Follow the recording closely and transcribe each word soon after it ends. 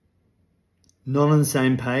Not on the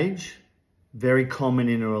same page, very common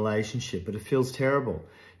in a relationship, but it feels terrible.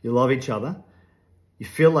 You love each other, you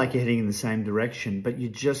feel like you're heading in the same direction, but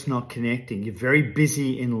you're just not connecting. You're very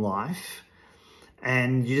busy in life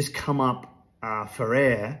and you just come up for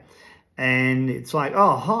air and it's like,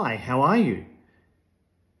 oh, hi, how are you?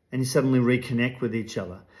 And you suddenly reconnect with each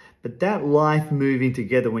other. But that life moving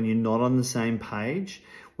together when you're not on the same page,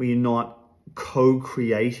 when you're not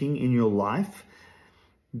co-creating in your life,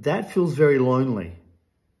 that feels very lonely.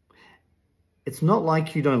 It's not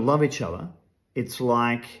like you don't love each other. It's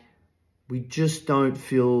like we just don't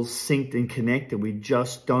feel synced and connected. We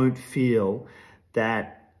just don't feel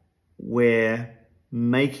that we're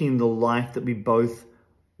making the life that we both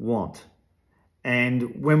want.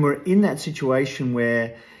 And when we're in that situation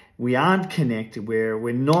where we aren't connected, where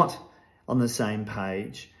we're not on the same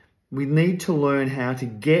page, we need to learn how to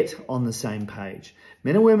get on the same page.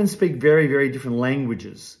 Men and women speak very, very different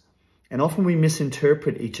languages, and often we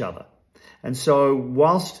misinterpret each other. And so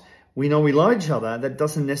whilst we know we love each other, that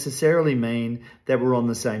doesn't necessarily mean that we're on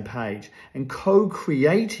the same page. And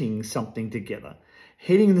co-creating something together,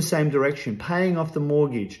 heading in the same direction, paying off the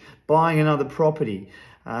mortgage, buying another property,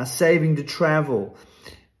 saving to travel,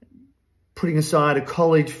 putting aside a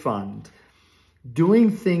college fund, doing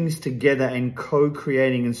things together and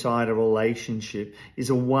co-creating inside a relationship is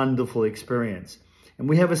a wonderful experience. And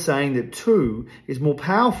we have a saying that two is more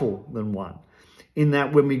powerful than one, in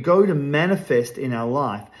that when we go to manifest in our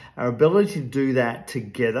life, our ability to do that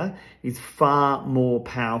together is far more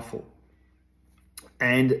powerful.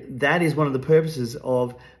 And that is one of the purposes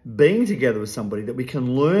of being together with somebody, that we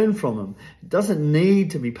can learn from them. It doesn't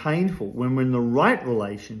need to be painful when we're in the right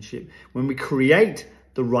relationship, when we create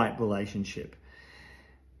the right relationship.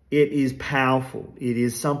 It is powerful. It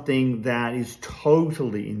is something that is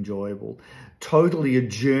totally enjoyable, totally a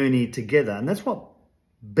journey together. And that's what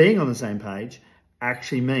being on the same page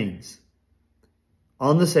actually means.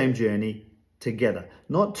 On the same journey together.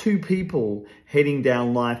 Not two people heading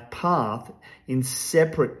down life path in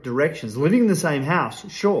separate directions. Living in the same house,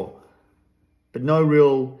 sure, but no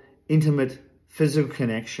real intimate physical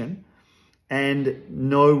connection and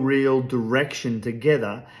no real direction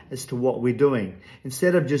together as to what we're doing.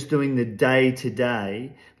 Instead of just doing the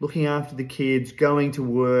day-to-day, looking after the kids, going to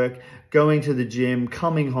work, going to the gym,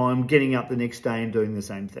 coming home, getting up the next day and doing the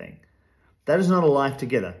same thing. That is not a life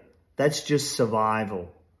together. That's just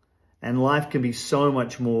survival. And life can be so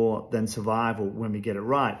much more than survival when we get it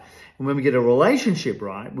right. And when we get a relationship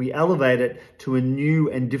right, we elevate it to a new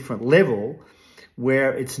and different level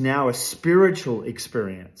where it's now a spiritual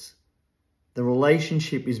experience. The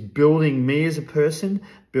relationship is building me as a person,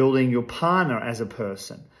 building your partner as a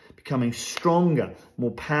person, becoming stronger,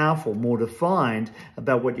 more powerful, more defined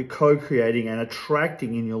about what you're co-creating and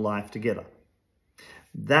attracting in your life together.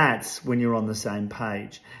 That's when you're on the same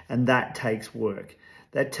page, and that takes work.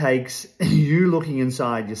 That takes you looking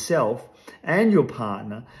inside yourself and your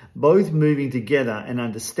partner, both moving together and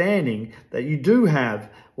understanding that you do have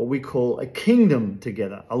what we call a kingdom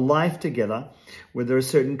together, a life together, where there are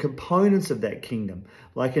certain components of that kingdom,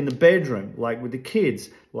 like in the bedroom, like with the kids,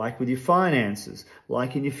 like with your finances,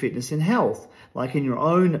 like in your fitness and health, like in your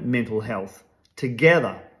own mental health,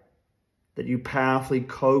 together, that you powerfully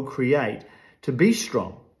co-create to be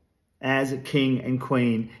strong as a king and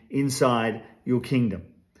queen inside your kingdom.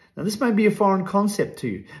 Now, this may be a foreign concept to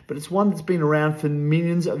you, but it's one that's been around for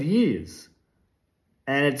millions of years.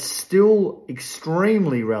 And it's still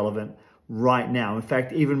extremely relevant right now. In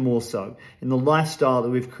fact, even more so in the lifestyle that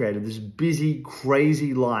we've created, this busy,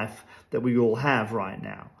 crazy life that we all have right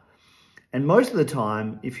now. And most of the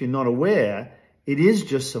time, if you're not aware, it is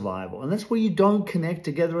just survival. And that's where you don't connect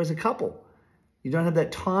together as a couple. You don't have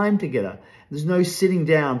that time together. There's no sitting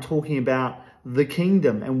down talking about the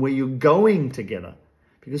kingdom and where you're going together.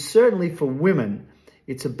 Because certainly for women,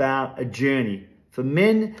 it's about a journey. For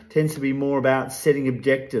men, it tends to be more about setting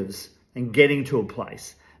objectives and getting to a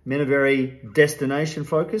place. Men are very destination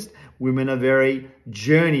focused. Women are very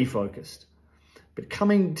journey focused. But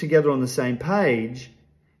coming together on the same page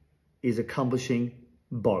is accomplishing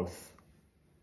both.